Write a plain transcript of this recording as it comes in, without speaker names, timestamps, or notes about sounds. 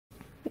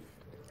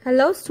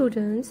Hello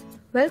students,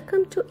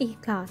 welcome to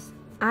E-Class.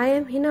 I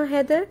am Hina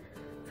Heather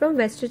from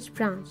Westridge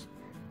branch.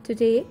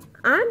 Today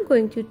I am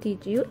going to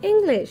teach you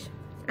English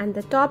and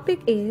the topic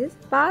is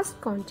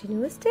past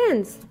continuous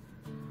tense.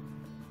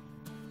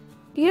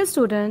 Dear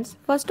students,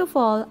 first of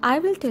all I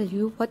will tell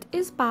you what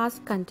is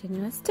past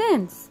continuous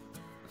tense.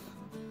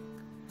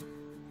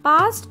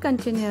 Past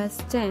continuous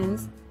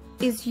tense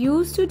is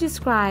used to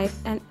describe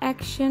an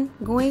action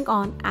going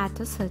on at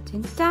a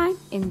certain time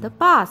in the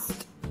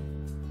past.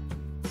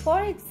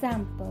 For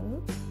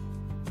example,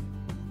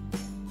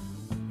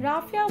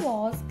 Rafia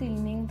was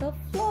cleaning the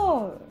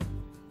floor.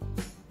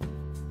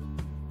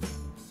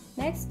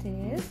 Next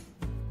is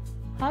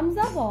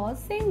Hamza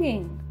was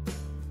singing.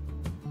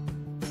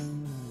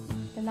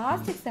 The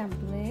last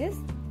example is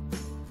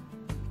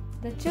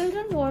the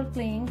children were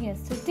playing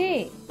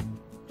yesterday.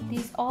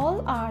 These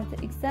all are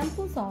the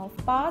examples of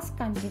past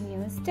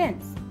continuous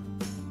tense.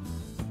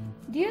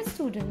 Dear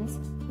students,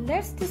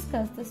 let's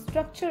discuss the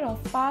structure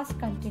of past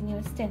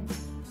continuous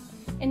tense.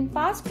 In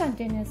past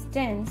continuous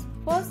tense,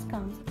 first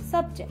comes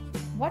subject.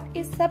 What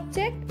is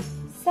subject?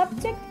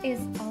 Subject is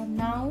a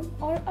noun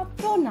or a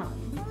pronoun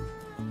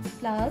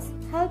plus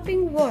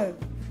helping verb.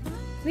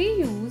 We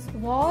use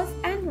was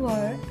and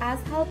were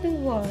as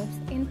helping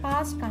verbs in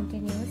past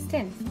continuous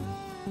tense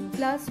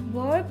plus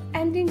verb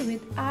ending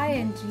with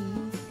ing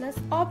plus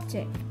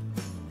object.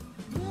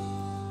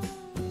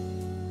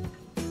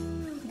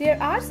 There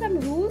are some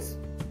rules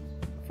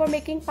for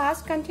making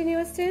past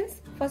continuous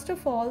tense. First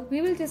of all,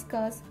 we will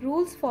discuss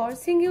rules for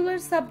singular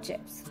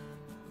subjects.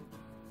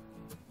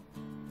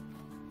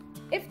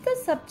 If the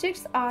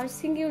subjects are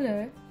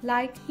singular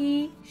like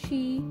he,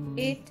 she,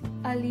 it,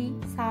 Ali,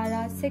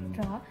 Sarah,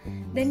 etc.,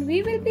 then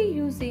we will be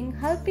using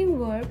helping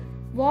verb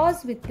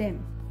was with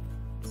them.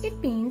 It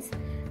means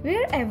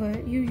wherever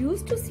you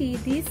used to see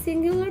these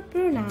singular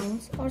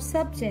pronouns or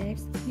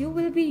subjects, you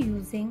will be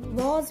using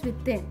was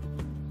with them.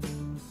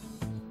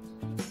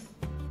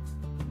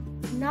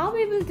 Now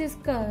we will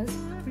discuss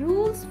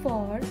rules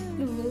for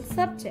plural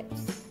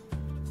subjects.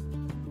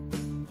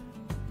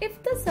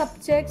 If the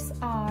subjects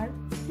are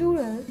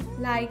plural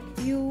like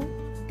you,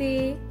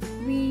 they,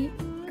 we,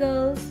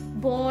 girls,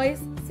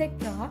 boys,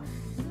 etc.,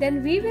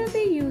 then we will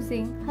be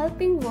using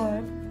helping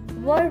verb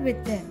were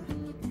with them.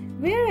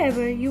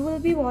 Wherever you will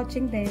be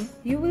watching them,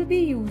 you will be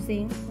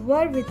using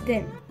were with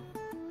them.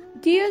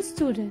 Dear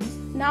students,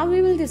 now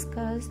we will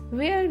discuss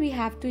where we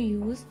have to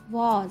use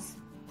was.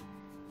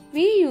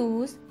 We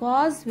use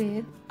was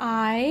with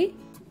I,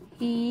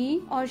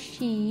 he or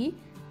she,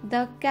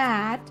 the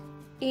cat,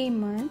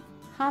 Ayman,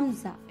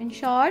 Hamza. In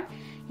short,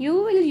 you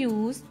will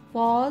use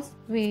was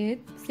with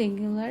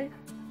singular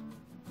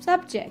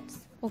subjects.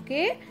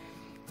 Okay?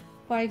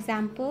 For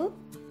example,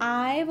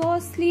 I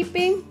was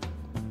sleeping,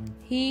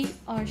 he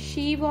or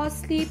she was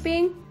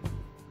sleeping,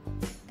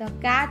 the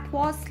cat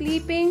was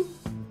sleeping,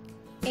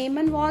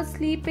 Ayman was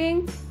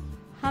sleeping,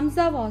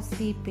 Hamza was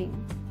sleeping.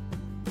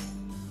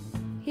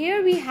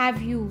 Here we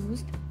have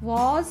used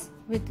was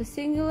with the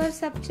singular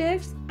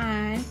subjects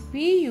and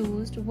we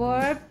used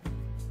verb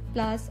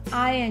plus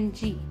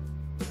ing.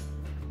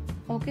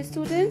 Okay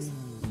students?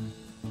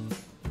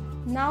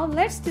 Now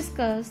let's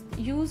discuss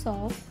use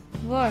of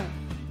were.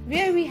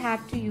 Where we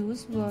have to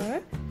use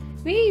were?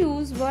 We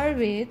use were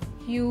with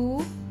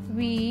you,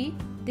 we,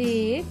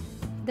 they,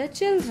 the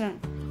children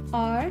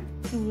or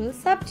plural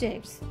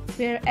subjects.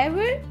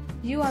 Wherever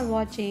you are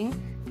watching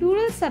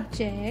plural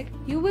subject,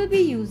 you will be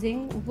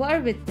using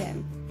were with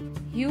them.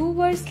 You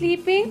were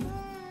sleeping,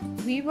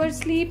 we were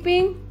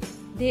sleeping,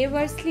 they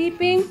were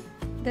sleeping,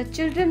 the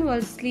children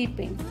were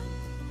sleeping.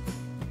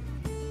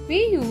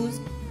 We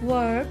used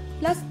verb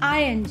plus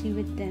ing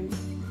with them.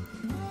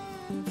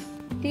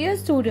 Dear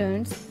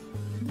students,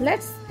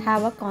 let's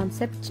have a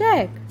concept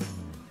check.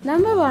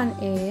 Number 1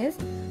 is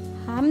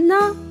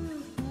Hamna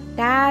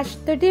dash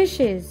the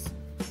dishes.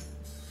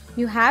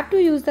 You have to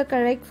use the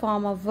correct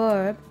form of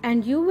verb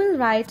and you will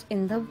write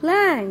in the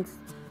blanks.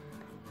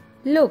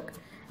 Look,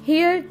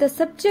 here the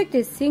subject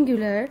is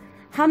singular.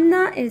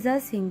 Hamna is a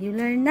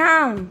singular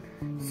noun.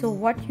 So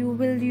what you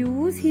will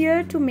use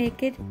here to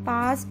make it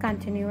past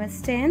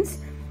continuous tense?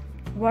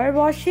 Were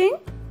washing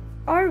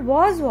or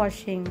was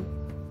washing?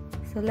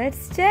 So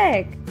let's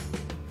check.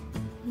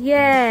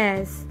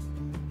 Yes,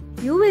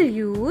 you will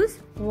use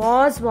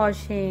was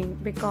washing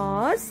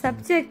because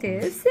subject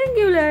is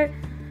singular.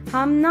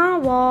 Hamna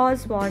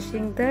was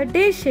washing the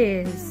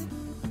dishes.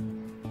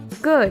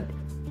 Good.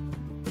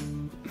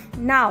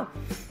 Now,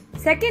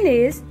 second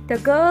is the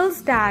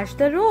girls dash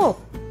the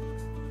rope.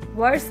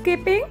 Were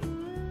skipping,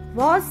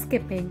 was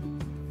skipping.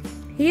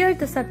 Here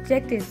the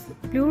subject is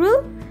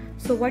plural.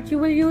 So what you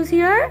will use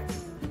here?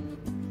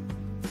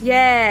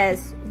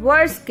 Yes,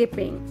 were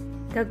skipping.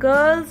 The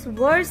girls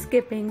were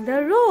skipping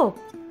the rope.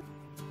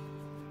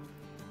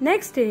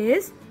 Next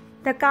is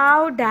the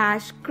cow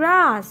dash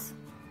grass.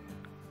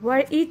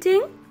 Were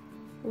eating,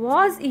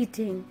 was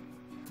eating.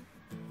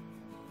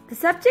 The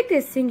subject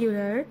is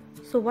singular,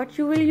 so what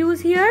you will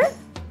use here?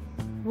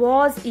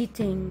 Was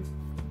eating.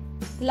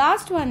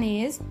 Last one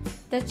is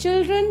the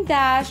children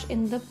dash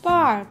in the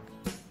park.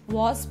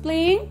 Was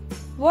playing,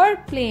 were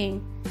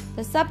playing.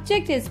 The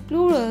subject is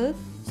plural,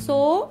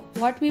 so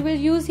what we will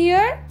use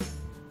here?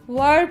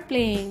 Were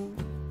playing.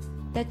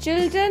 The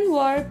children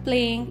were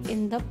playing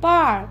in the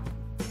park.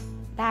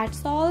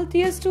 That's all,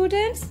 dear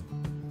students.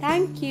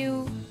 Thank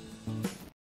you.